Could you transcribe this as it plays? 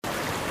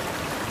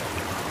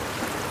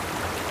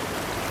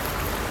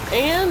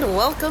And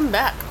welcome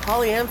back,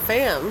 Polyam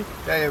fam.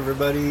 Hey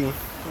everybody.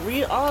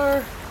 We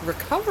are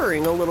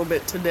recovering a little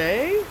bit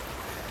today.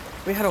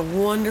 We had a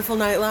wonderful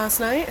night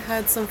last night.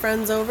 Had some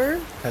friends over.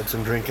 Had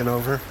some drinking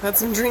over.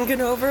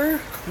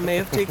 May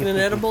have taken an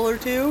edible or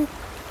two.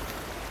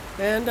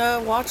 And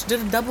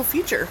did a double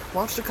feature.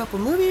 Watched a couple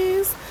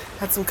movies.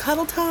 Had some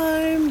cuddle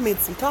time. Made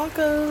some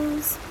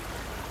tacos.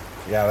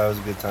 Yeah, that was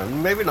a good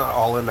time. Maybe not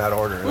all in that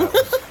order. That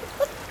was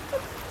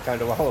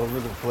kind of all over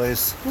the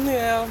place.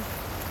 Yeah.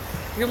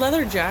 Your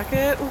leather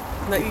jacket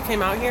that you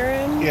came out here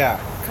in? Yeah.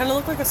 Kind of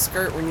looked like a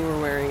skirt when you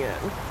were wearing it.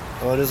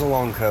 Well, it is a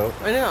long coat.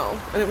 I know.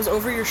 And it was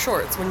over your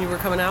shorts when you were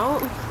coming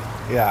out.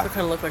 Yeah. So it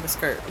kind of looked like a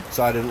skirt.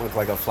 So I didn't look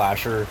like a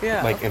flasher,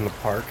 like in the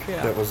park.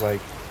 Yeah. That was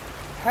like,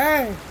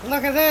 hey,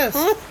 look at this.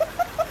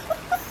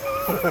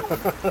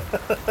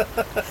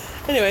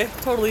 Anyway,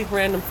 totally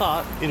random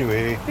thought.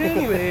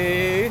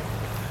 Anyway.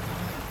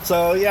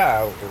 So,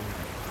 yeah,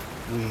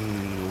 we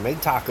made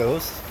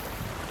tacos.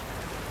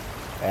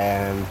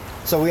 And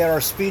so we had our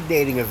speed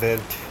dating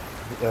event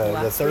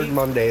the third week.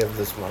 Monday of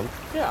this month.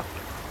 Yeah.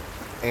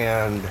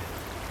 And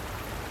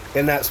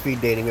in that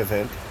speed dating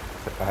event,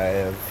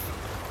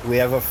 we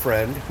have a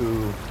friend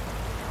who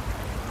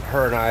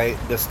her and I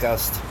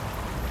discussed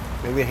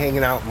maybe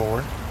hanging out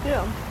more.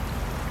 Yeah.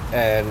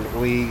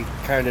 And we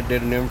kind of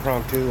did an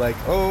impromptu, like,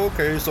 oh,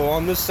 okay, so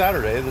on this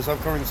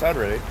upcoming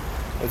Saturday,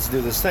 let's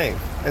do this thing.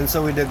 And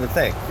so we did the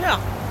thing. Yeah.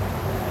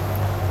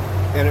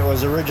 And it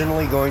was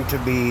originally going to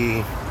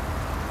be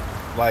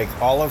like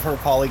all of her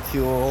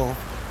polycule,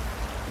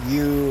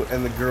 you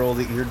and the girl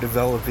that you're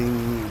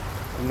developing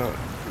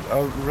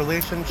a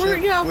relationship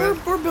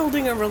with. We're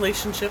building a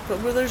relationship,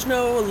 but there's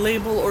no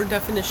label or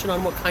definition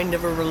on what kind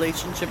of a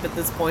relationship at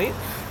this point.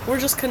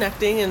 We're just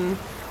connecting and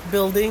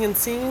building and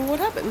seeing what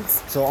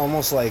happens. So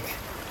almost like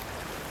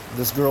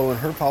this girl and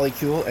her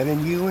polycule, and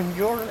then you and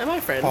your and my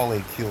friend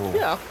polycule.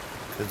 Yeah.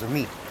 Because of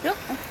me. Yep.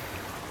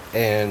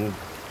 And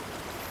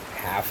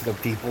half the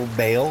people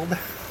bailed.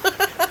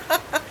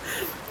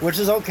 Which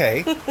is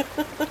okay.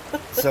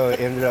 So it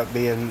ended up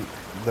being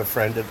the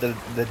friend at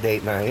the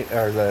date night,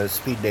 or the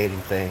speed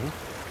dating thing.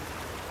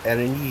 And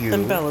then you.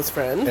 And Bella's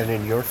friend. And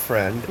then your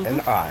friend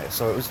and I.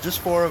 So it was just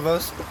four of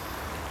us.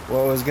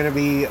 Well, it was going to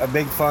be a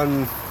big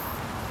fun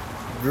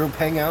group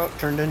hangout,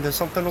 turned into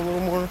something a little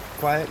more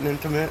quiet and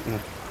intimate.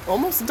 And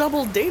almost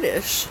double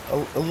date-ish.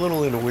 A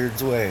little in a weird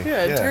way.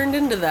 Yeah, it turned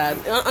into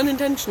that,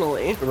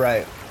 unintentionally.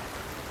 Right.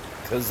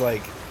 Because,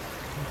 like,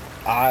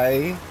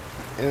 I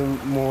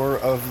am more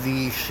of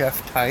the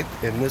chef type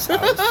in this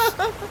house.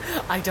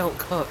 I don't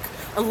cook.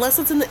 Unless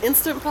it's in the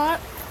Instant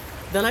Pot,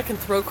 then I can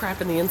throw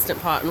crap in the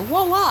Instant Pot and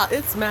voila,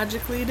 it's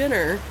magically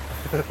dinner.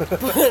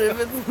 But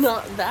if it's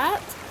not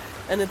that,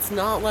 and it's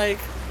not like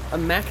a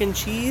mac and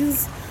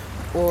cheese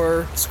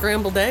or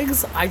scrambled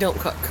eggs, I don't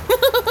cook.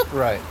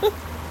 Right.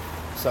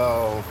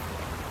 So,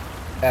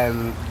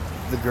 and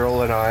the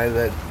girl and I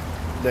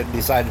that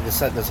decided to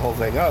set this whole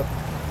thing up,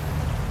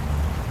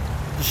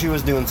 she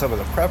was doing some of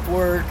the prep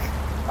work.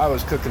 I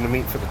was cooking the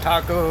meat for the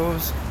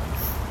tacos.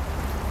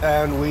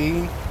 And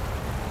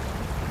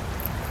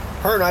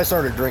her and I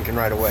started drinking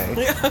right away.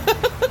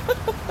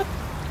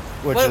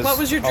 What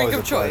was your drink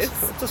of choice?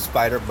 It's a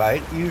Spider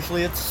Bite.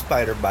 Usually it's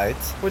Spider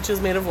Bites. Which is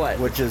made of what?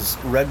 Which is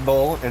Red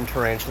Bull and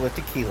Tarantula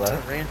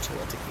Tequila.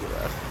 Tarantula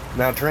Tequila.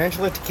 Now,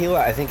 Tarantula Tequila,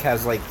 I think,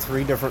 has like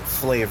 3 different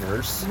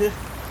flavors.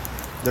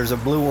 There's a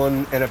blue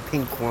one and a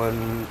pink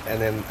one,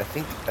 and then I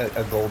think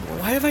a gold one.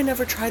 Why have I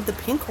never tried the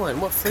pink one?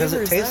 What flavor is that?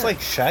 Because it tastes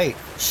like shite.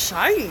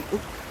 Shite?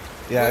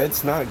 Yeah,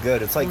 it's not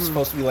good. It's like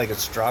supposed to be like a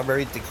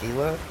strawberry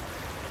tequila,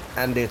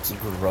 and it's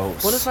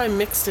gross. What if I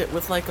mixed it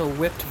with like a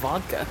whipped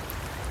vodka?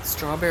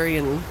 Strawberry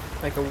and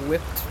like a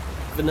whipped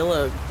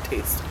vanilla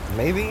taste.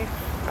 Maybe,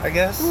 I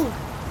guess.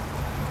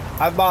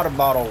 I bought a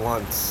bottle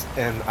once,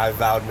 and I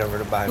vowed never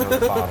to buy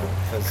another bottle.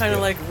 Kind of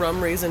like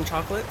rum raisin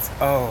chocolates.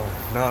 Oh,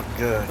 not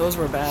good. Those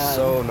were bad.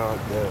 So not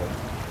good.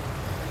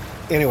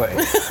 Anyway.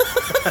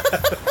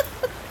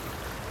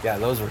 Yeah,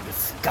 those were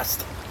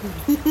disgusting.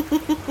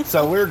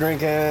 So we were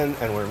drinking,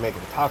 and we were making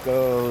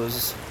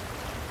tacos,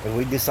 and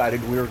we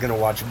decided we were going to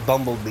watch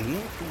Bumblebee.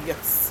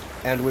 Yes.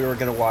 And we were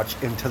going to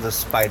watch Into the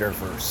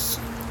Spider-Verse.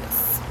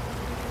 Yes.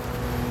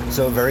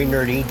 So very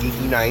nerdy,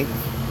 geeky night.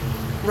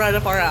 Right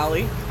up our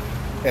alley.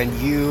 And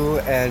you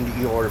and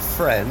your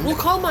friend... We'll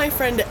call my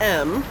friend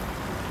M.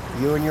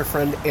 You and your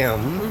friend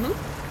M...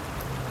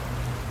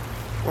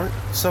 weren't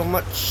so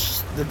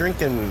much the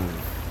drinking.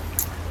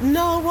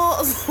 No,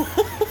 well...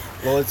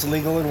 Well, it's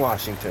legal in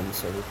Washington,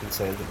 so we can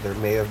say that there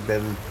may have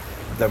been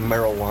the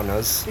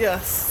marijuanas.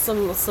 Yes,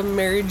 some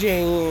Mary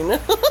Jane.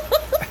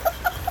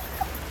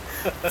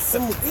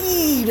 Some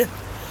weed.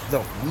 The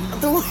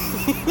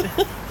weed.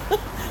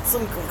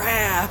 Some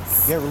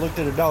grass. You ever looked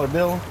at a dollar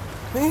bill?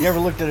 You ever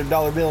looked at a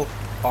dollar bill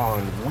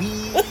on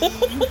weed?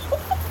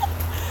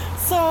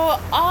 So,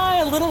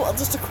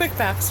 just a quick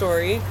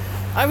backstory.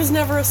 I was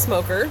never a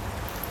smoker.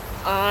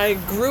 I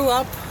grew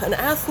up an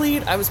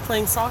athlete. I was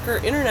playing soccer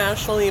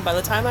internationally by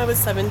the time I was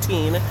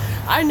 17.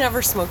 I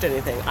never smoked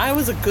anything. I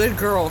was a good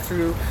girl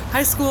through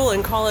high school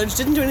and college,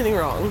 didn't do anything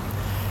wrong.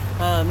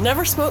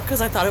 Never smoked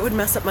because I thought it would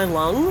mess up my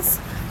lungs.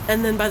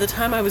 And then by the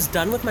time I was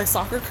done with my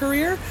soccer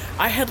career,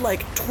 I had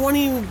like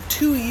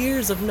 22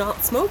 years of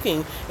not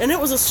smoking. And it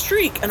was a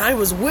streak, and I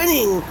was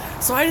winning.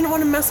 So I didn't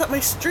want to mess up my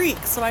streak.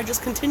 So I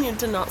just continued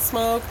to not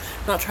smoke,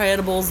 not try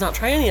edibles, not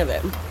try any of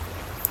it.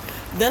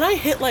 Then I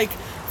hit like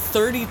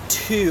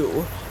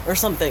 32 or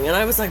something. And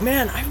I was like,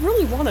 man, I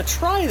really want to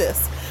try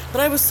this. But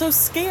I was so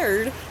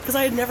scared because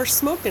I had never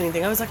smoked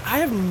anything. I was like, I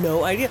have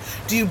no idea.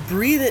 Do you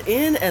breathe it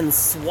in and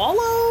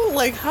swallow?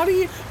 Like, how do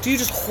you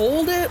just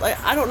hold it? Like,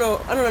 I don't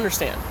know. I don't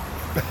understand.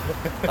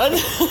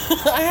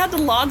 I had to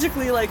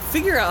logically like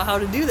figure out how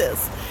to do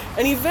this.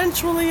 And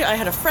eventually I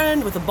had a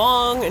friend with a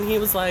bong, and he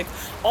was like,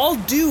 I'll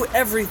do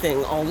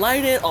everything. I'll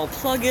light it, I'll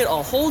plug it,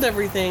 I'll hold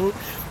everything.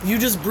 You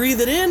just breathe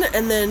it in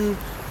and then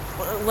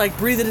like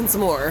breathe it in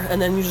some more,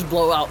 and then you just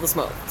blow out the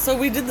smoke. So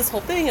we did this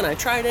whole thing, and I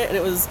tried it, and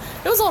it was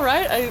all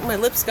right. My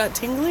lips got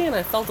tingly, and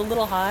I felt a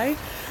little high.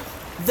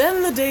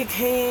 Then the day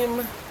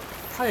came,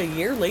 probably a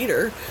year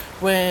later,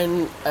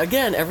 when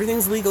again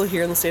everything's legal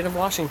here in the state of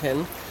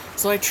Washington.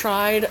 So I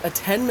tried a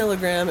 10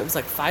 milligram. It was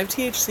like 5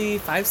 THC,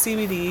 5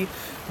 CBD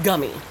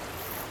gummy,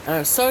 and I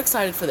was so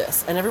excited for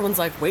this. And everyone's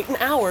like, wait an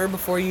hour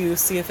before you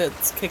see if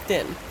it's kicked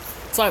in.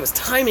 So I was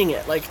timing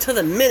it like to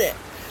the minute.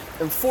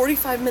 And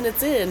 45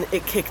 minutes in,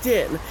 it kicked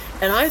in.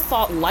 And I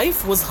thought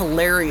life was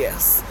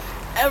hilarious.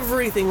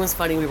 Everything was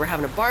funny. We were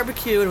having a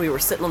barbecue, and we were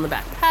sitting on the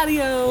back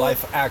patio.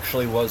 Life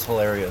actually was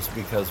hilarious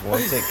because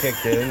once it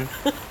kicked in,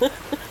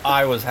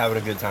 I was having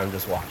a good time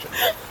just watching.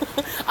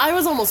 I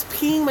was almost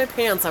peeing my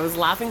pants. I was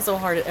laughing so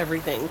hard at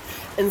everything.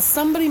 And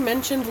somebody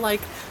mentioned,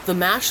 like, the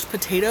mashed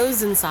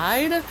potatoes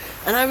inside.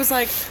 And I was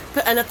like,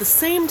 and at the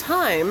same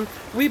time,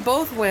 we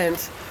both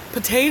went,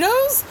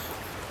 potatoes?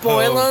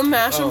 Boil them,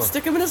 mash them,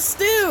 stick them in a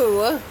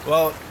stew.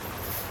 Well,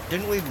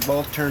 didn't we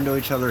both turn to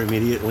each other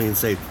immediately and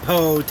say,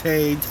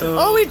 potatoes?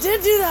 Oh, we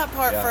did do that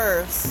part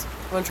first.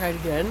 Want to try it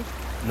again?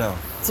 No.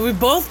 So we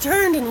both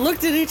turned and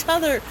looked at each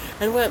other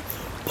and went,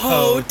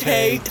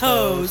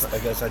 potatoes. I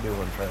guess I do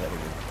want to try that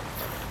again.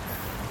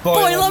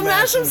 Boil them,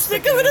 mash them,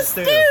 stick them in a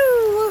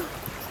stew.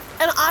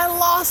 And I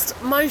lost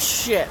my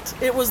shit.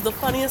 It was the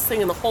funniest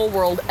thing in the whole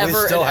world ever.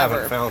 We still and haven't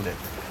ever. found it.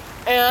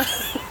 And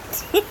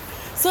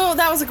so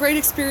that was a great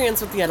experience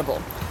with the edible.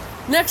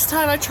 Next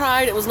time I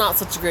tried, it was not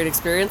such a great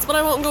experience, but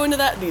I won't go into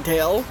that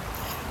detail.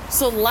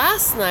 So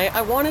last night,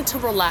 I wanted to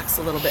relax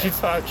a little bit. She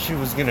thought she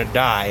was going to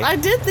die. I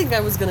did think I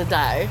was going to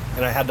die.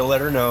 And I had to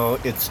let her know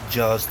it's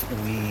just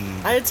weed.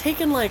 I had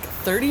taken like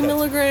 30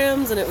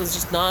 milligrams, and it was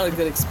just not a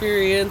good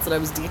experience, and I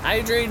was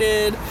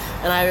dehydrated,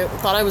 and I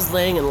thought I was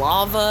laying in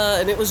lava,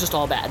 and it was just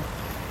all bad.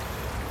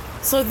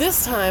 So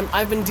this time,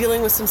 I've been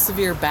dealing with some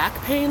severe back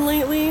pain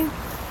lately.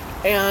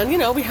 And, you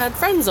know, we had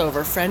friends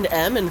over, friend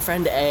M and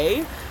friend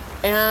A.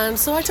 And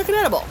so I took an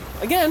edible.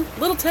 Again,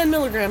 little 10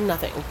 milligram,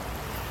 nothing.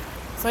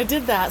 So I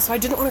did that. So I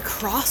didn't want to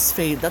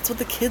crossfade. That's what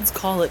the kids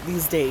call it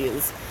these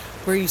days,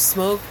 where you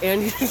smoke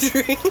and you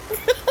drink.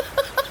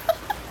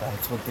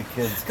 That's what the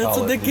kids call it. That's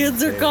what the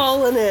kids are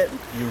calling it.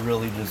 You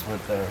really just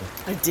went there.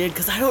 I did,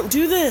 because I don't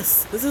do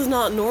this. This is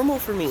not normal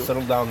for me.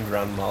 Settle down,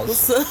 grandmas.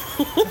 So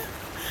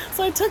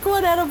I took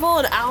one edible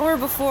an hour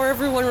before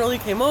everyone really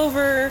came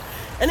over.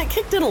 And it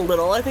kicked in a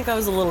little. I think I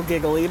was a little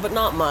giggly, but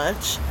not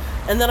much.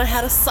 And then I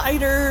had a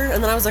cider,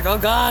 and then I was like, oh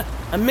God,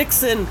 I'm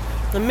mixing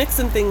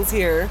things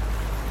here.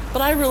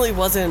 But I really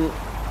wasn't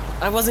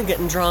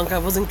getting drunk, I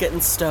wasn't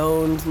getting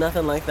stoned,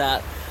 nothing like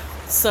that.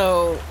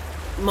 So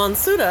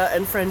Monsuda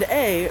and friend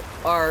A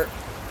are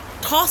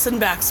tossing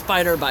back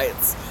spider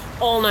bites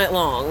all night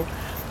long.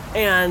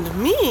 And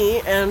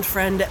me and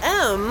friend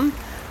M,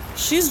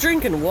 she's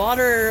drinking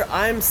water,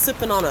 I'm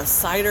sipping on a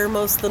cider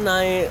most of the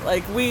night.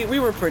 Like, we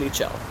were pretty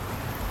chill.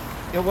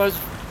 It was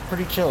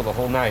pretty chill the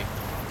whole night.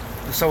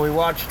 So we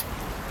watched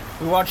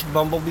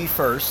Bumblebee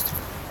first.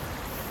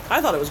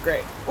 I thought it was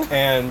great.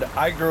 And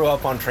I grew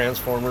up on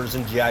Transformers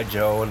and G.I.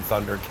 Joe and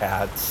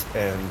Thundercats,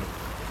 and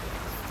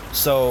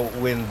so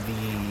when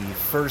the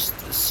first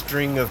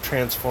string of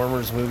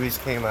Transformers movies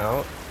came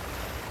out,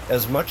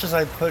 as much as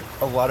I put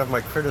a lot of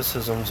my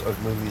criticisms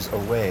of movies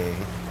away,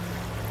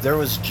 there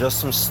was just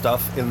some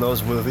stuff in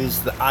those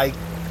movies that I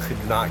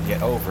could not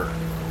get over.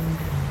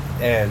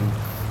 And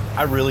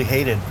I really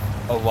hated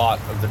a lot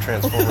of the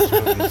Transformers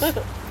movies,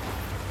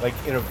 like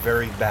in a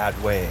very bad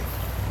way.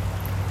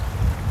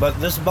 But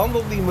this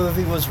Bumblebee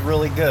movie was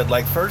really good.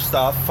 Like, first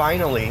off,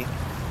 finally,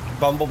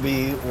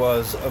 Bumblebee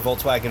was a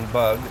Volkswagen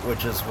Bug,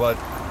 which is what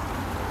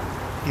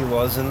he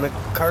was in the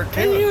cartoons.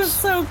 And he was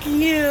so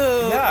cute.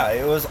 Yeah,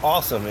 it was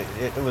awesome.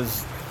 It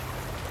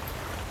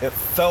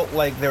felt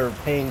like they were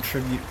paying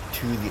tribute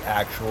to the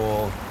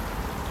actual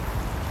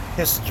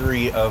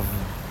history of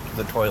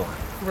the toy line.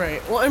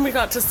 Right. Well, and we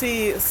got to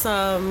see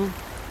some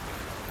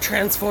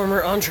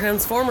Transformer on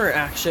Transformer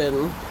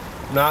action.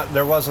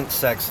 There wasn't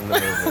sex in the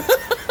movie.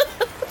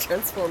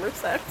 Transformer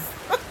sex.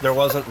 There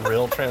wasn't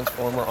real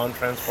Transformer on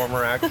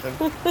Transformer action.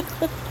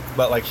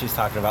 But, like, she's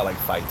talking about, like,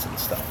 fights and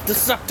stuff.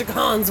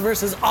 Destructicons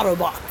versus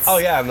Autobots. Oh,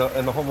 yeah,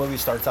 and the whole movie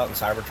starts out in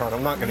Cybertron.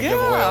 I'm not going to give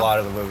away a lot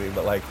of the movie,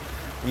 but, like,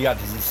 You got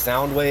to see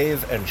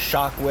Soundwave and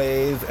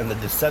Shockwave, and the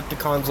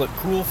Decepticons look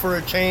cool for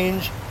a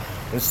change.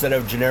 Instead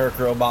of generic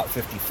Robot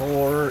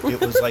 54, it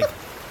was like,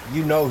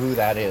 you know who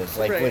that is.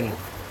 Like Right.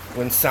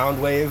 when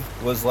Soundwave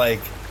was like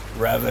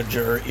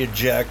Ravager,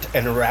 eject,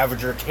 and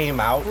Ravager came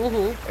out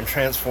and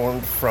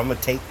transformed from a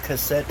tape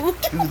cassette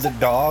to the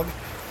dog.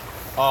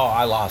 Oh,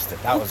 I lost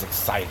it. That was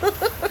exciting.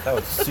 That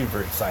was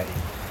super exciting.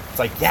 It's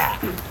like, yeah,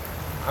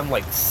 I'm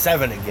like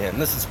 7 again.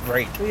 This is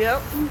great.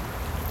 Yep.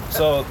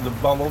 So the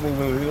Bumblebee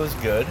movie was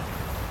good.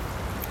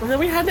 And then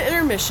we had an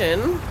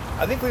intermission.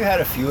 I think we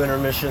had a few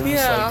intermissions,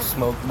 Yeah. like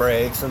smoke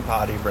breaks and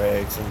potty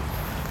breaks and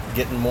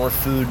getting more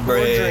food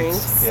breaks.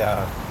 drinks.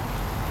 Yeah.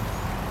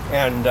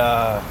 And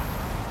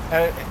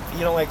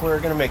you know, like we were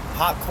gonna make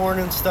popcorn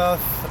and stuff,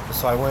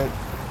 so I went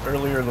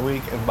earlier in the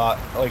week and bought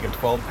like a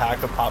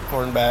 12-pack of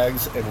popcorn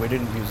bags, and we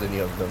didn't use any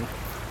of them.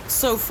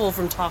 So full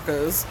from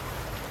tacos.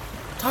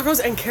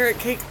 Tacos and carrot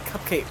cake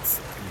cupcakes.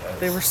 Yes.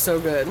 They were so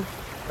good.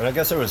 And I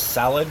guess there was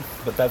salad,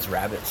 but that's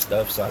rabbit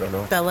stuff, so I don't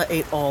know. Bella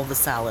ate all the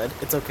salad.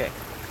 It's okay.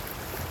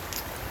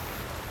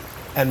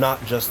 And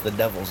not just the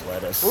devil's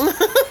lettuce.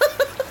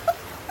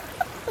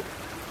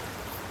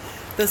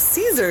 The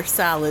Caesar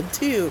salad,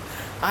 too.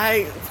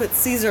 I put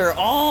Caesar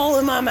all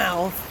in my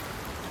mouth.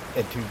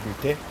 Et tu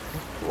goûté?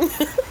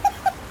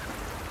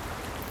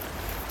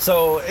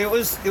 So it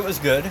was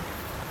good,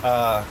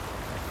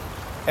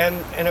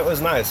 and it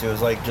was nice. It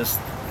was like just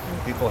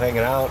people hanging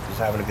out, just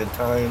having a good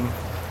time.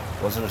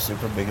 Wasn't a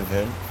super big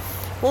event.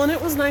 Well, and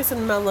it was nice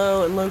and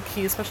mellow and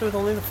low-key, especially with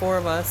only the 4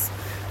 of us.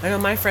 I know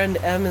my friend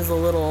M is a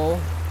little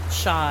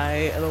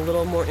shy and a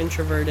little more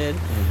introverted.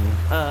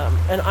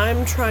 And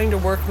I'm trying to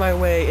work my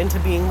way into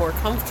being more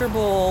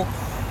comfortable,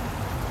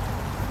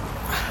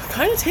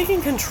 kind of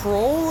taking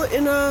control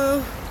in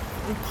a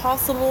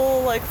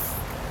possible, like,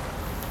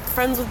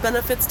 friends with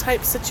benefits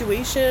type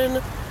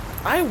situation.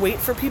 I wait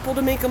for people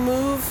to make a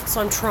move,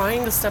 so I'm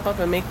trying to step up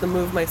and make the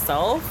move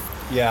myself.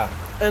 Yeah,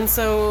 And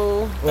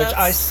so which that's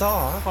I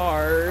saw.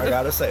 hard. I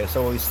gotta say.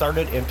 So we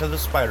started Into the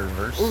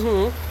Spider-Verse.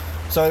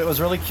 So it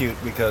was really cute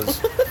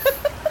because,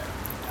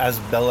 as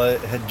Bella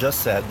had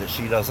just said, that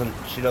she doesn't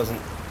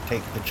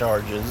take the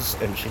charges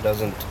and she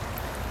doesn't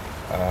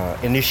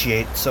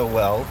initiate so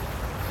well.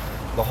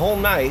 The whole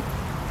night,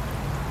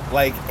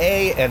 like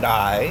A and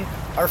I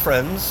are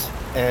friends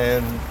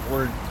and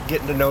we're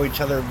getting to know each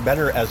other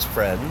better as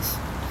friends,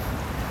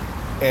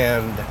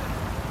 and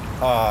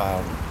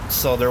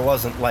so there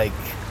wasn't like,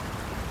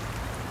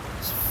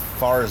 as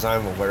far as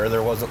I'm aware,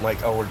 there wasn't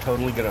like, oh, we're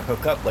totally gonna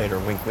hook up later,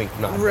 wink wink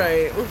nod nod.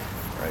 Right.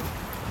 Right.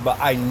 But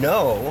I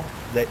know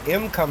that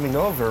M coming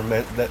over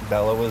meant that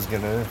Bella was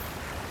gonna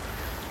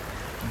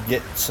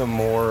get some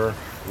more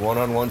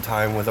one-on-one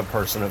time with a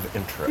person of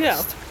interest.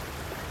 Yeah.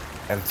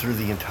 And through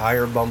the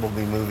entire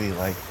Bumblebee movie,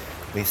 like,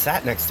 they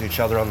sat next to each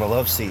other on the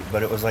love seat,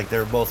 but it was like they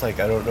were both like,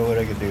 I don't know what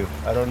I could do.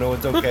 I don't know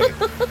what's okay.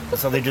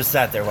 So they just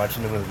sat there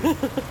watching the movie.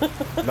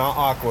 Not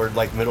awkward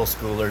like middle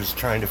schoolers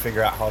trying to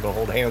figure out how to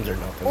hold hands or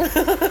nothing.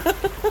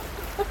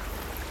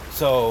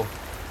 So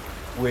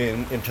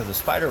when Into the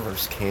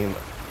Spider-Verse came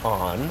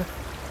on,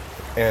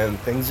 and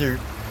things are,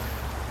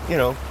 you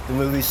know, the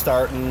movie's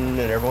starting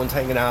and everyone's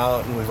hanging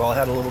out and we've all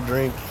had a little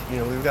drink, you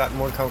know, we've gotten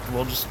more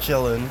comfortable just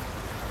chilling.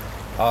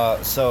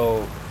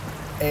 So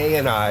A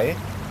and I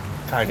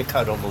kind of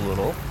cuddled a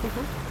little.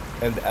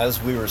 And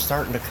as we were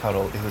starting to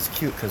cuddle, it was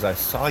cute because I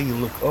saw you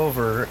look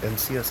over and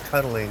see us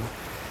cuddling,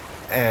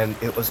 and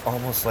it was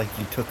almost like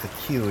you took a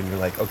cue and you're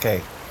like,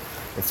 okay,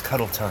 it's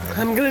cuddle time.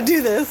 I'm gonna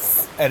do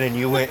this. And then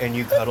you went and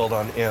you cuddled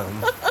on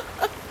M.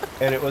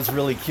 And it was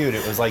really cute.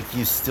 It was like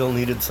you still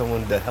needed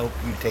someone to help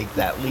you take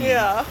that lead.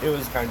 Yeah. It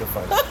was kind of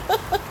fun.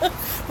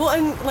 Well,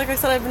 and like I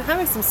said, I've been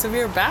having some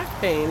severe back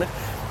pain.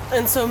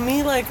 And so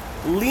me, like,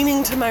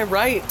 leaning to my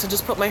right to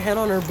just put my head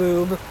on her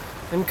boob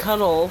and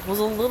cuddle was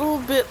a little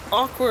bit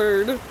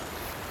awkward.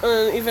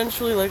 And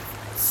eventually, like,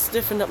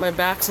 stiffened up my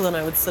back so then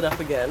I would sit up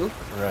again.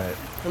 Right.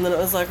 And then it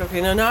was like,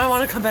 okay, now I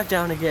want to come back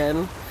down again.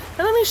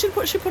 And I mean, she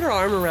put her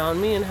arm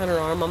around me and had her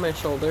arm on my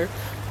shoulder.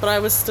 But I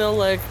was still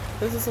like,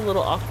 this is a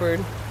little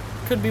awkward.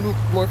 Could be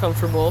more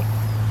comfortable.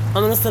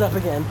 I'm gonna sit up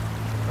again.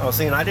 Oh,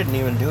 see, and I didn't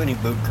even do any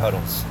boob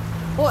cuddles.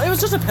 Well, it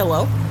was just a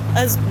pillow,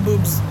 as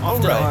boobs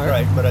often are.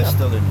 Right, but I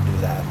still didn't do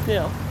that.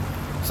 Yeah.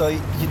 So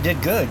you did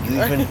good.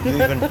 You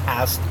even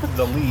passed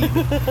the lead.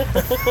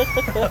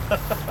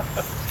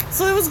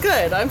 So it was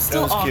good. I'm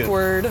still was cute.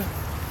 awkward.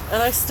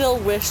 And I still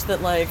wish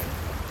that, like,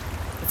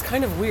 it's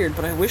kind of weird,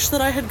 but I wish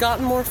that I had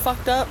gotten more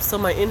fucked up so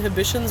my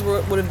inhibitions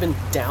would have been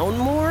down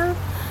more.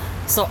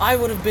 So I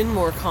would have been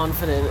more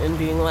confident in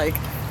being like,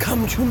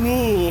 come to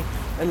me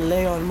and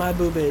lay on my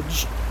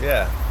boobage.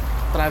 Yeah.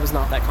 But I was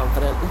not that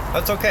confident.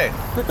 That's okay.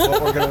 That's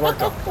what we're going to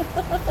work on.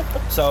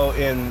 So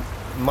in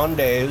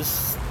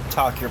Monday's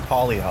Talk Your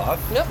Polly Off,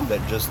 Yep.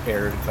 that just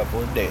aired a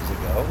couple of days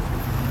ago,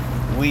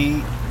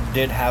 we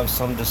did have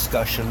some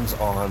discussions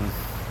on,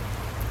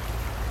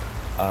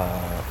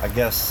 I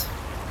guess,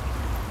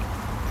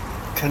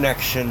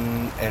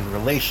 connection and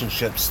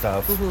relationship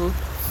stuff.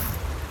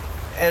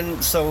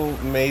 And so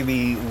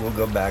maybe we'll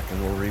go back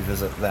and we'll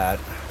revisit that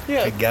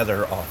Yeah.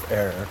 together off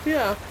air.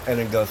 Yeah. And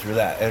then go through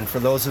that. And for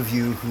those of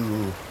you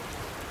who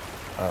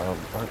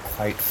aren't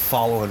quite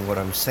following what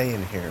I'm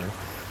saying here,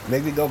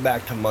 maybe go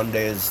back to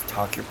Monday's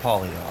Talk Your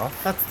Poly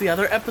Off. That's the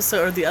other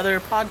episode or the other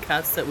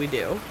podcast that we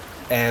do.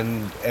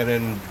 And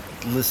then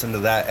listen to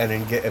that and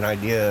then get an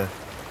idea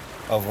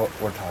of what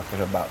we're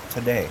talking about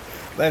today.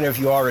 And if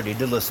you already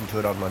did listen to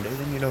it on Monday,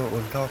 then you know what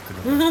we're talking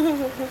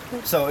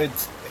about. So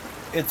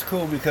it's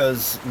cool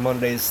because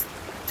Monday's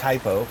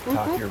typo,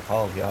 Talk Your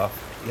Poly Off.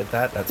 Get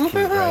that? That's cute,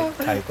 right?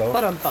 Typo.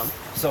 Ba-dum-bum.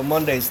 So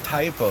Monday's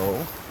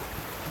typo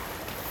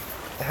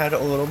had a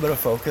little bit of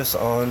focus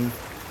on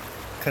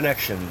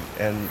connection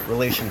and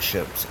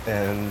relationships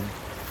and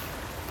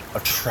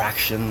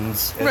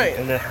attractions and, Right.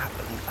 and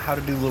how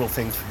to do little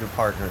things for your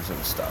partners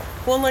and stuff.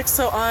 Well, like,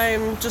 so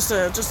I'm just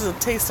a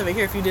taste of it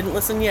here. If you didn't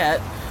listen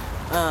yet,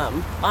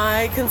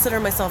 I consider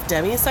myself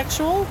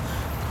demisexual,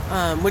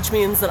 which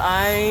means that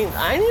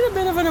I need a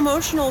bit of an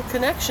emotional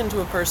connection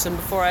to a person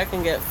before I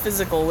can get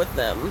physical with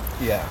them.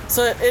 Yeah.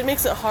 So it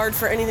makes it hard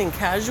for anything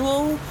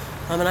casual.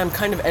 And I'm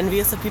kind of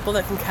envious of people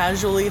that can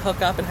casually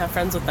hook up and have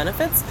friends with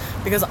benefits,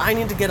 because I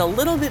need to get a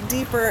little bit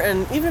deeper,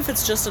 and even if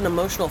it's just an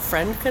emotional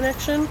friend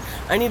connection,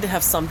 I need to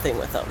have something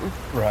with them.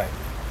 Right.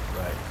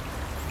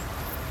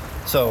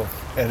 So,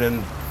 and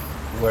then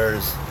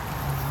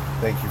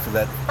thank you for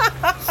that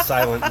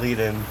silent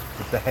lead-in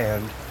with the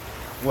hand.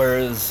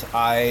 Whereas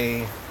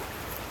I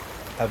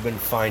have been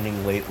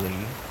finding lately,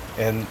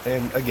 and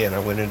again, I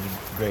went into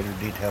greater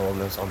detail on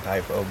this on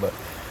typo, but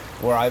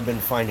where I've been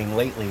finding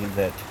lately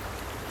that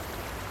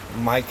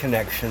my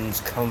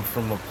connections come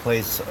from a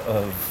place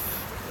of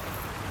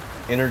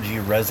energy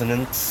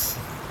resonance,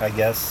 I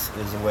guess,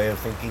 is a way of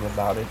thinking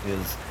about it.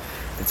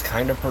 It's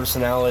kind of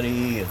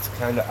personality, it's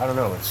kind of, I don't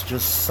know, it's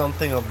just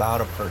something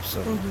about a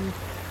person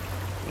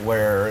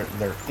where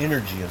their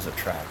energy is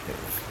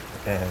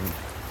attractive. And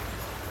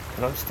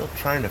I'm still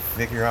trying to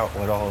figure out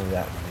what all of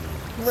that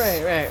means.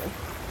 Right.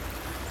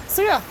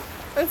 So yeah,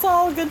 it's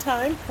all a good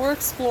time. We're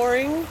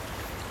exploring.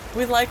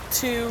 We like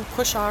to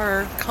push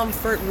our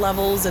comfort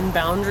levels and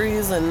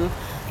boundaries and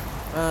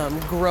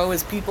grow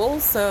as people.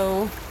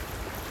 So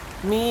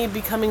me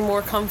becoming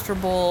more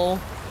comfortable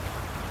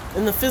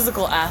in the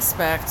physical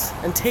aspect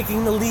and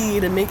taking the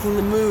lead and making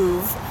the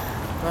move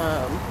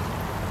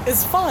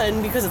is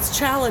fun because it's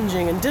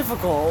challenging and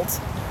difficult.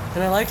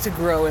 And I like to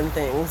grow in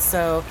things.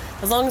 So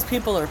as long as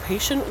people are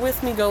patient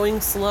with me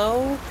going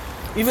slow,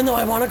 even though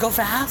I want to go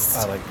fast.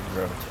 I like to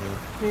grow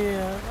too.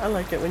 Yeah, I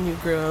like it when you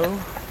grow.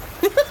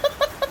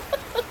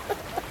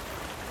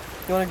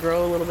 You want to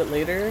grow a little bit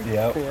later?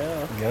 Yep.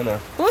 Yeah. Gonna.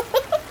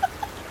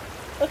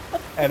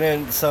 And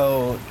then,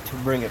 so, to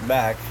bring it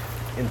back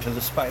into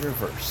the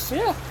Spider-Verse.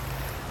 Yeah.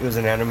 It was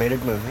an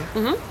animated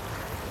movie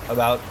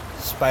about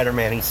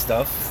Spider-Man-y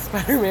stuff.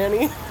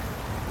 Spider-Man-y.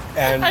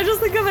 And I just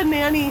think of a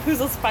nanny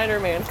who's a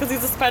Spider-Man, because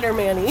he's a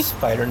Spider-Man-y.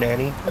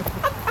 Spider-Nanny.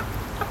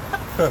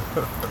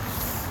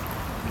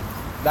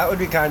 That would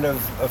be kind of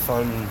a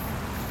fun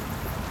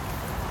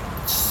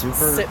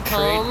super Sitcom.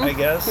 trait, I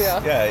guess.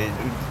 Yeah.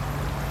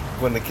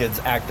 When the kids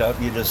act up,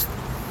 you just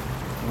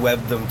web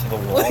them to the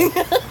wall.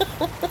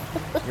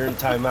 You're in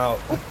timeout.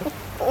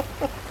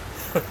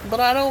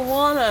 But I don't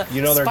want to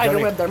You know they're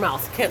spiderweb gonna- their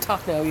mouth. Can't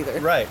talk now either.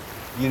 Right.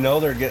 You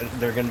know they're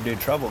going to do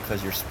trouble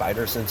because your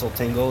spider sense will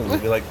tingle and you'll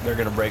be like, they're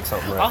going to break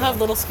something right I'll now. have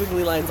little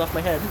squiggly lines off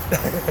my head.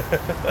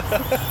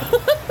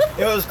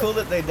 It was cool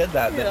that they did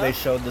that, Yeah. that they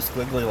showed the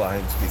squiggly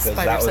lines because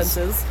Spider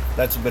senses.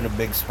 that's been a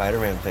big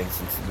Spider-Man thing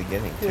since the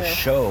beginning, to Yeah.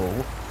 show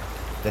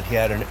that he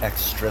had an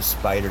extra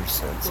spider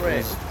sense.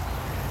 Right.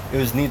 It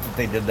was neat that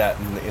they did that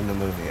in the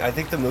movie. I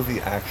think the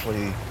movie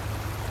actually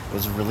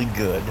was really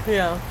good,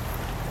 Yeah.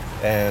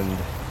 and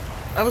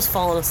I was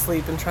falling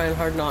asleep and trying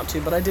hard not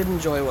to, but I did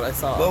enjoy what I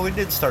saw. well, we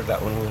did start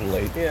that one a little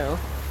late. Yeah.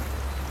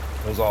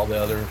 It was all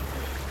the other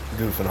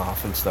goofing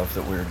off and stuff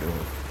that we were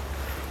doing.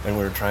 And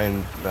we were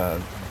trying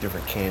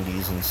different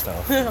candies and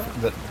stuff. Yeah.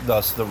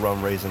 Thus the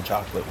rum raisin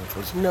chocolate, which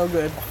was No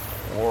good.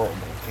 horrible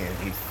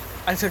candy.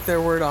 I took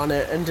their word on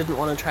it and didn't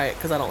want to try it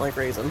because I don't like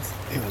raisins.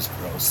 It was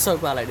gross. So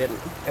glad I didn't.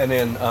 And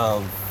then,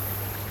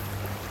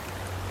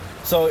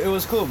 so it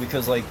was cool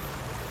because, like,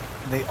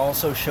 they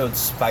also showed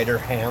Spider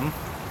Ham,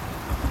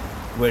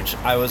 which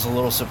I was a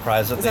little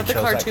surprised that Is they that the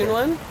chose cartoon that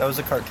one? That was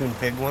a cartoon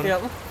pig one.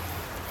 Yep.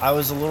 I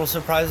was a little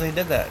surprised they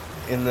did that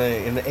in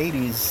the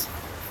 80s.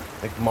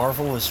 Like,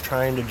 Marvel was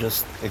trying to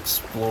just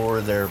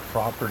explore their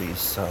properties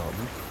some,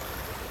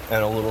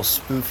 and a little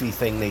spoofy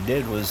thing they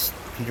did was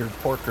Peter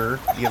Porker,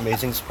 the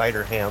Amazing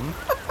Spider Ham,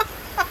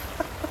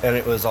 and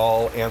it was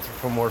all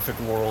anthropomorphic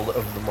world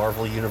of the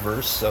Marvel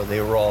universe. So they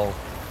were all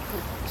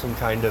some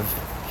kind of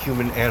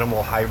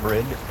human-animal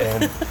hybrid,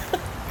 and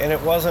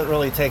it wasn't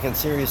really taken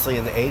seriously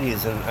in the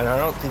 80s, and I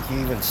don't think you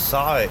even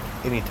saw it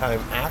any time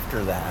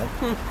after that.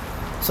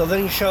 So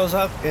then he shows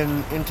up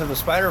into the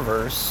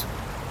Spider-Verse,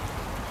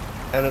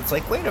 and it's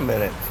like, wait a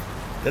minute,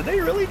 did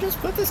they really just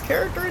put this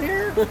character in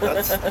here?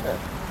 That's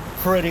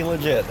pretty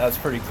legit. That's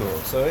pretty cool.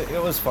 So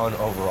it was fun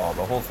overall.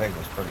 The whole thing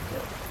was pretty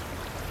good.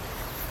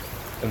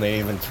 And they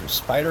even threw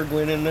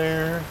Spider-Gwen in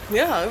there.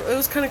 Yeah, it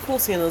was kind of cool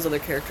seeing those other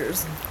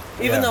characters.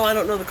 Even Yeah. though I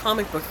don't know the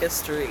comic book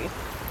history,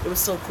 it was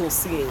still cool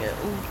seeing it.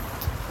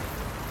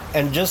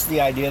 And just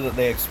the idea that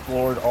they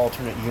explored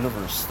alternate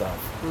universe stuff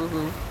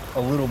a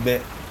little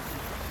bit,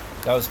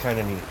 that was kind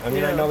of neat. I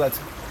mean, I Yeah. know that's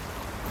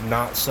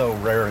not so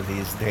rare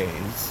these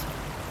days,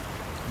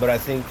 but I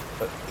think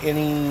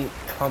any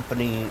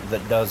company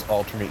that does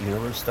alternate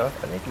universe stuff,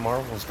 I think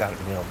Marvel's got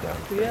it nailed down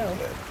pretty Yeah.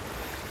 good.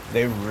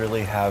 They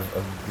really have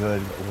a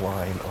good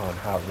line on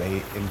how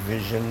they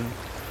envision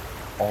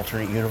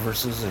alternate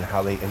universes and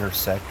how they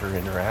intersect or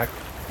interact.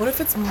 What if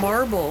it's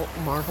Marvel,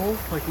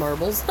 like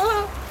marbles?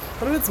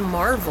 What if it's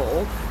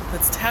Marvel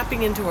that's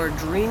tapping into our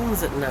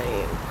dreams at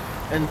night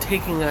and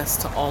taking us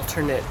to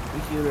alternate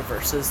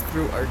universes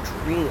through our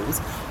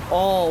dreams,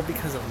 all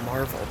because of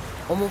Marvel?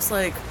 Almost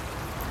like,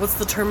 what's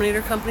the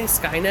Terminator company,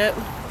 Skynet?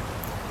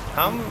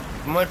 How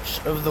much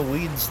of the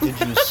weeds did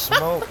you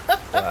smoke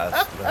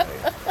last night?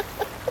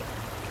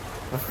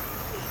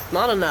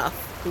 Not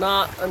enough.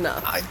 Not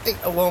enough. I think,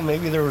 well,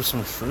 maybe there were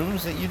some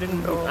shrooms that you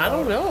didn't know about. I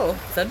don't know.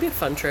 That'd be a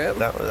fun trip.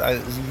 That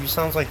was, you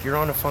sounds like you're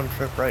on a fun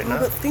trip right No,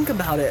 now. but think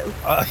about it.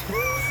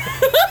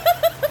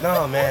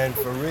 No, man,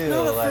 for real.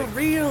 No, but like, for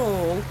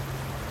real.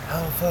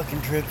 how fucking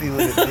trippy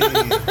would it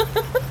be?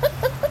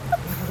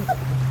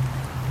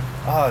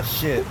 Oh,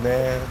 shit,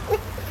 man.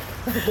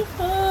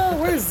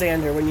 Where's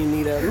Xander when you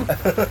need him?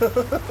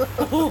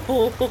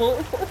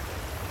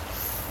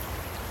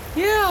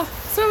 Yeah,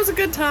 so it was a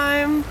good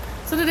time.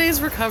 So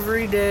today's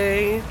recovery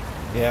day.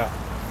 Yeah.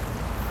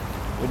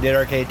 We did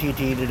our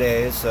KTT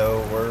today, so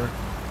we're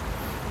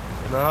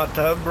in the hot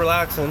tub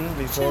relaxing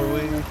before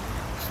we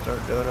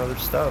start doing other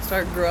stuff.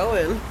 Start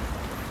growing.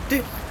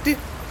 Do, do,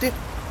 do.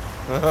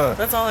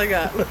 That's all I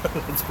got.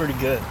 It's pretty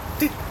good.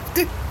 Do,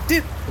 do,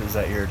 do. Is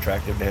that your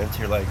attractive dance?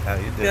 You're like, how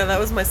you doing? Yeah, that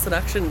was my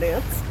seduction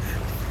dance.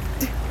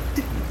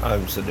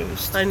 I'm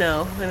seduced. I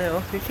know.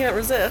 You can't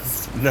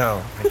resist.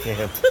 No, I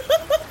can't.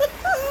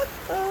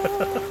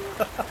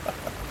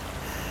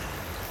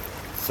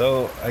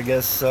 So I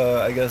guess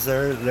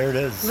there it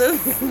is.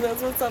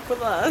 That's what's up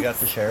with us. We got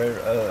to share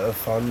a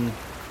fun,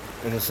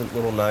 innocent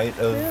little night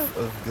of, Yeah.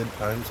 of good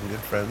times and good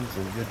friends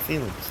and good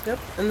feelings. Yep.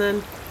 And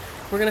then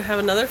we're gonna have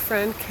another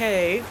friend,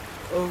 Kay,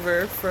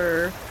 over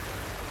for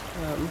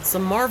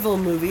some Marvel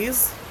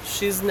movies.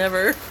 She's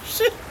never.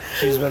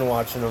 She's been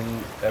watching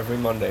them every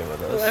Monday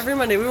with us. Every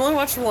Monday. We only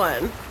watched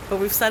one, but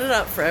we've set it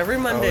up for every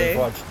Monday. We've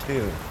watched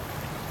two.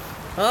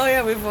 Oh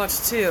yeah, we've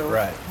watched two.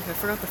 Right. I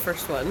forgot the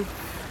first one.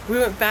 We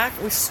went back.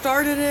 We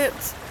started it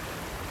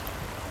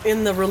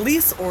in the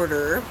release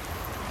order,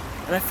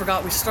 and I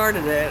forgot we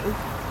started it.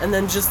 And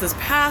then just this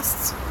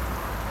past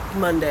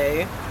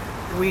Monday,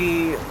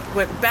 we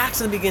went back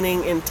to the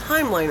beginning in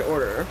timeline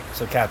order.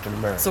 So Captain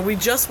America. So we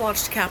just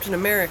watched Captain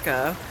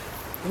America.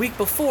 Week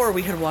before,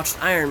 we had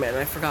watched Iron Man.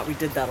 I forgot we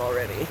did that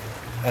already.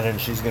 And then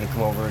she's going to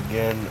come over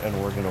again,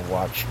 and we're going to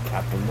watch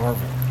Captain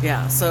Marvel.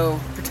 Yeah, so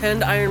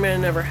pretend Iron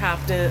Man never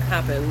happened,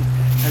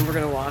 and we're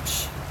going to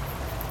watch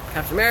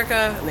Captain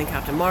America and then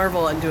Captain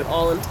Marvel and do it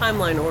all in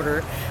timeline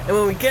order. And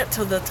when we get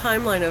to the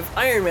timeline of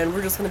Iron Man,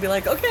 we're just going to be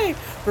like, okay,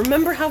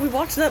 remember how we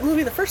watched that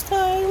movie the first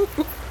time?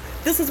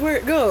 This is where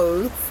it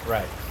goes.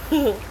 Right.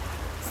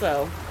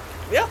 So,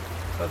 yeah.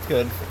 That's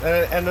good.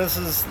 And this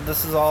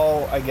is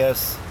all, I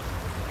guess,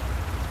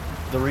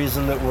 the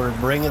reason that we're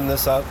bringing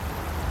this up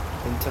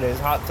in today's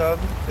hot tub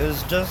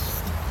is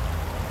just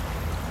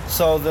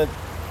so that,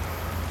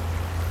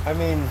 I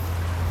mean,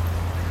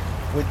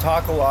 we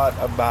talk a lot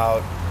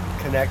about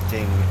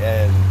connecting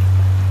and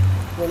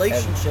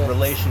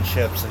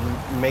relationships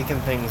and making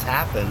things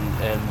happen,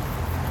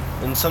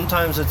 and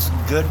sometimes it's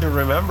good to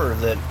remember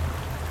that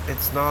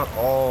it's not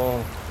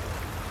all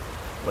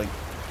like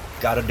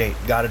gotta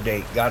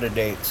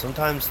date.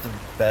 Sometimes the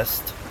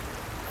best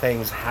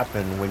things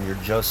happen when you're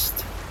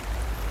just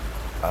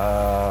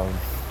I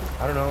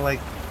don't know, like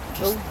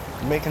just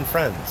making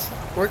friends,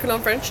 Working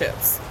on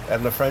friendships.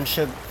 and the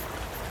friendship,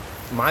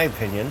 my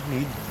opinion,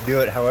 you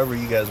do it however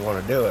you guys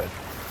want to do it,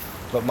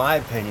 but my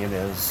opinion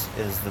is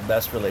the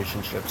best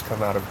relationships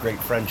come out of great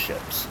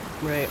friendships.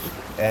 Right.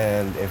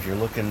 And if you're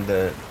looking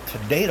to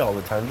date all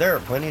the time, there are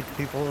plenty of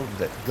people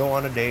that go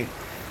on a date,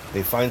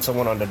 they find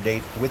someone on a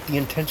date with the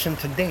intention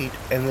to date,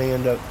 and they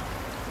end up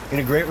in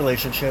a great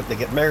relationship, they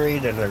get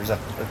married, and there's a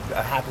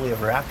happily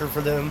ever after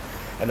for them,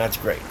 and that's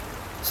great.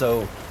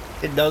 So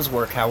it does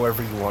work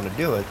however you want to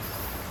do it.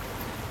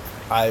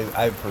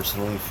 I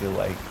personally feel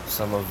like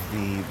some of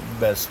the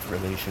best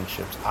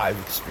relationships I've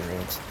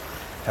experienced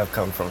have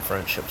come from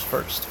friendships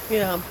first.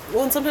 Yeah.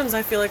 Well, and sometimes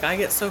I feel like I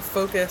get so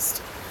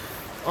focused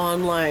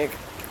on like,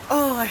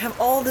 oh, I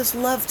have all this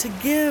love to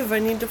give. I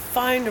need to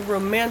find a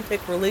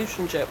romantic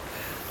relationship.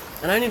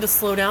 And I need to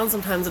slow down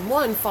sometimes and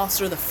one,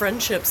 foster the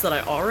friendships that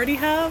I already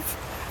have.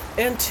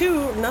 And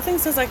two, nothing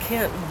says I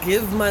can't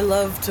give my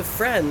love to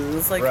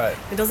friends. Like, Right.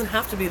 It doesn't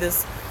have to be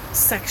this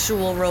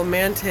sexual,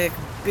 romantic,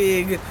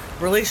 big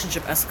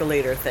relationship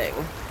escalator thing.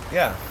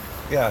 Yeah,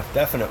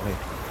 definitely.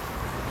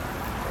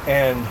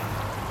 And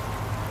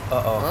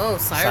Uh-oh. Oh,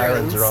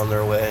 sirens. Sirens are on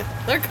their way.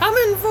 They're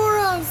coming for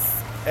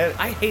us. And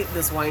I hate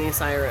this whiny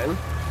siren.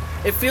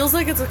 It feels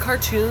like it's a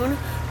cartoon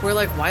where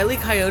like Wile E.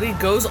 Coyote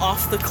goes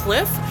off the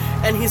cliff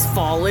and he's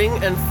falling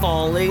and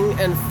falling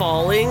and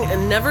falling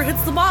and never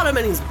hits the bottom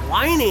and he's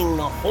whining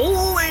the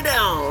whole way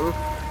down.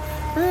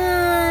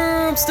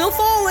 I'm still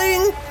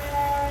falling.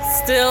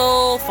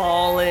 Still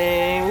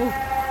falling.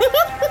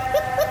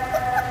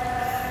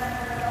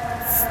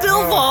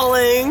 Still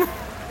falling.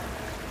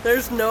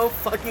 There's no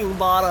fucking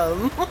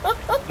bottom.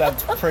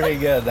 that's pretty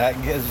good.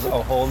 That gives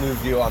a whole new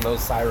view on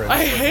those sirens.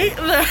 I hate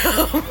them.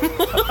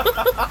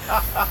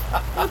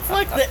 It's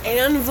like the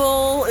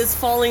anvil is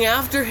falling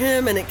after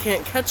him and it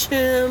can't catch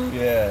him.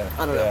 Yeah.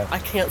 I don't yeah. know. I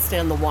can't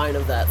stand the whine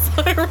of that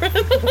siren.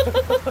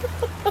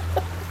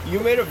 You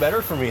made it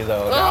better for me,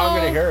 though. Now I'm Oh.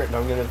 going to hear it, and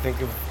I'm going to think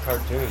of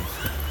cartoons.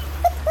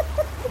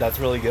 That's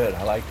really good.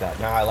 I like that.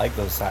 Now I like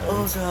those Oh,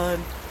 sirens. God.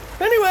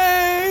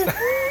 Anyway,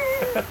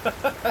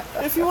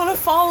 if you want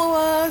to follow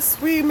us,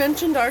 we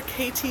mentioned our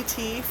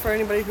KTT for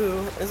anybody who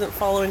isn't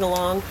following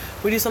along.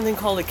 We do something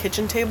called a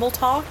kitchen table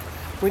talk.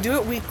 We do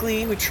it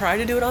weekly. We try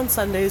to do it on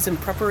Sundays in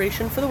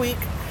preparation for the week.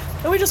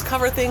 And we just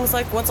cover things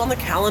like what's on the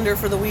calendar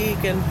for the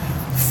week and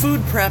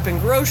food prep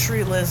and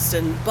grocery list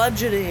and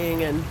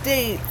budgeting and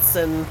dates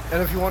and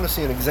And if you want to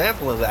see an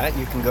example of that,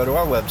 you can go to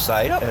our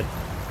website Yep. at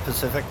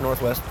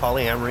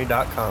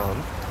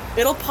PacificNorthwestPolyamory.com.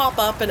 it'll pop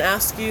up and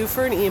ask you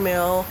for an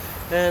email.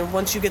 And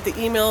once you get the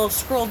email,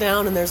 scroll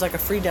down and there's like a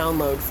free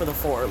download for the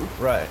form.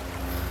 Right.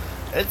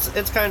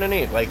 It's kind of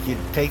neat. Like, you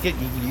take it,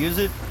 you can use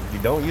it, you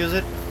don't use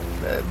it,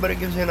 but it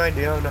gives you an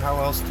idea on how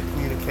else to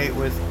communicate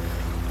with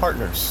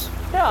partners.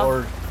 Yeah.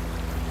 Or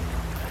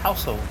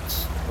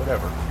households,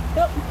 whatever.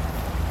 Yep.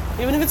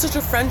 Even if it's just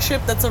a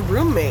friendship that's a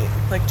roommate,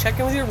 like check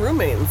in with your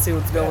roommate and see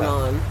what's going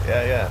on.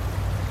 Yeah,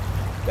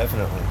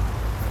 definitely.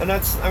 And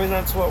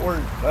that's what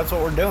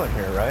we're doing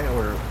here, right?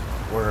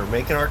 We're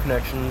making our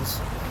connections,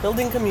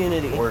 Building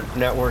community. we're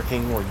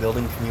networking, we're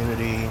building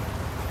community.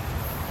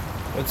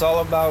 It's all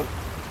about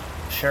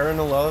sharing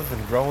the love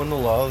and growing the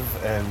love,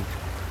 and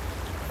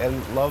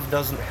love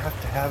doesn't have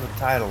to have a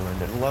title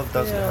in it. Love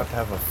doesn't Yeah. have to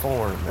have a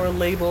form Or and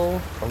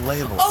label. a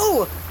label.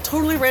 Oh,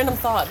 totally random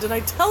thought. Did I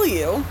tell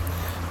you?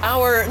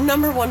 Our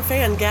number one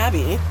fan,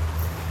 Gabby,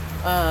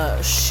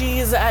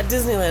 she's at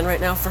Disneyland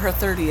right now for her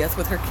 30th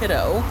with her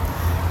kiddo.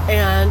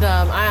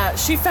 And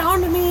she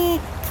found me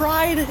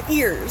pride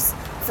ears,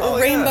 Oh,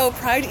 yeah. rainbow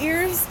pride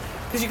ears,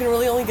 because you can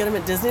really only get them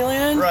at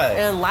Disneyland. Right.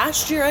 And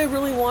last year I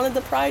really wanted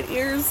the pride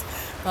ears.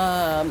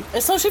 And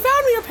so she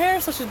found me a pair,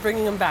 so she's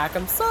bringing them back.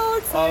 I'm so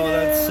excited. Oh,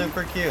 that's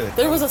super cute.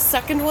 There was a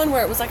second one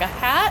where it was like a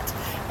hat,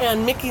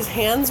 and Mickey's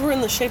hands were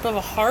in the shape of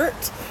a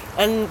heart,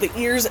 and the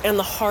ears and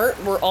the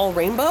heart were all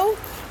rainbow.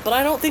 But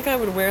I don't think I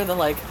would wear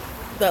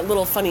that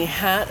little funny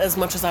hat as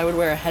much as I would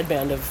wear a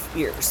headband of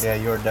ears. Yeah,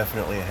 you're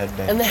definitely a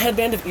headband. And the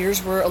headband of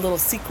ears were a little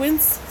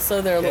sequins,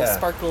 so they're a little Yeah.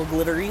 sparkle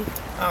glittery.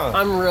 Oh,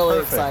 I'm really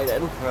perfect.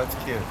 excited. That's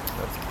cute.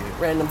 That's cute.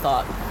 Random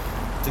thought.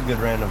 It's a good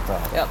random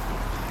thought. Yep,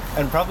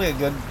 And probably a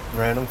good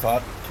random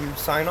thought to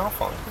sign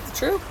off on. it's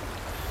true.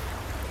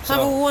 So-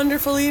 Have a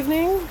wonderful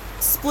evening.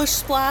 Splish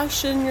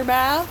splash in your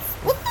bath.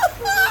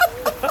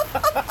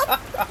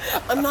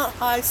 I'm not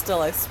high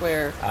still, I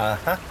swear.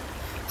 Uh-huh.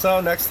 So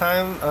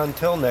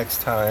until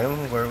next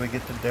time, where we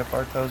get to dip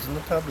our toes in the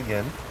tub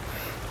again,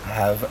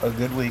 have a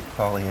good week,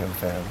 Polyam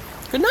fam.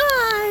 Good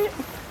night.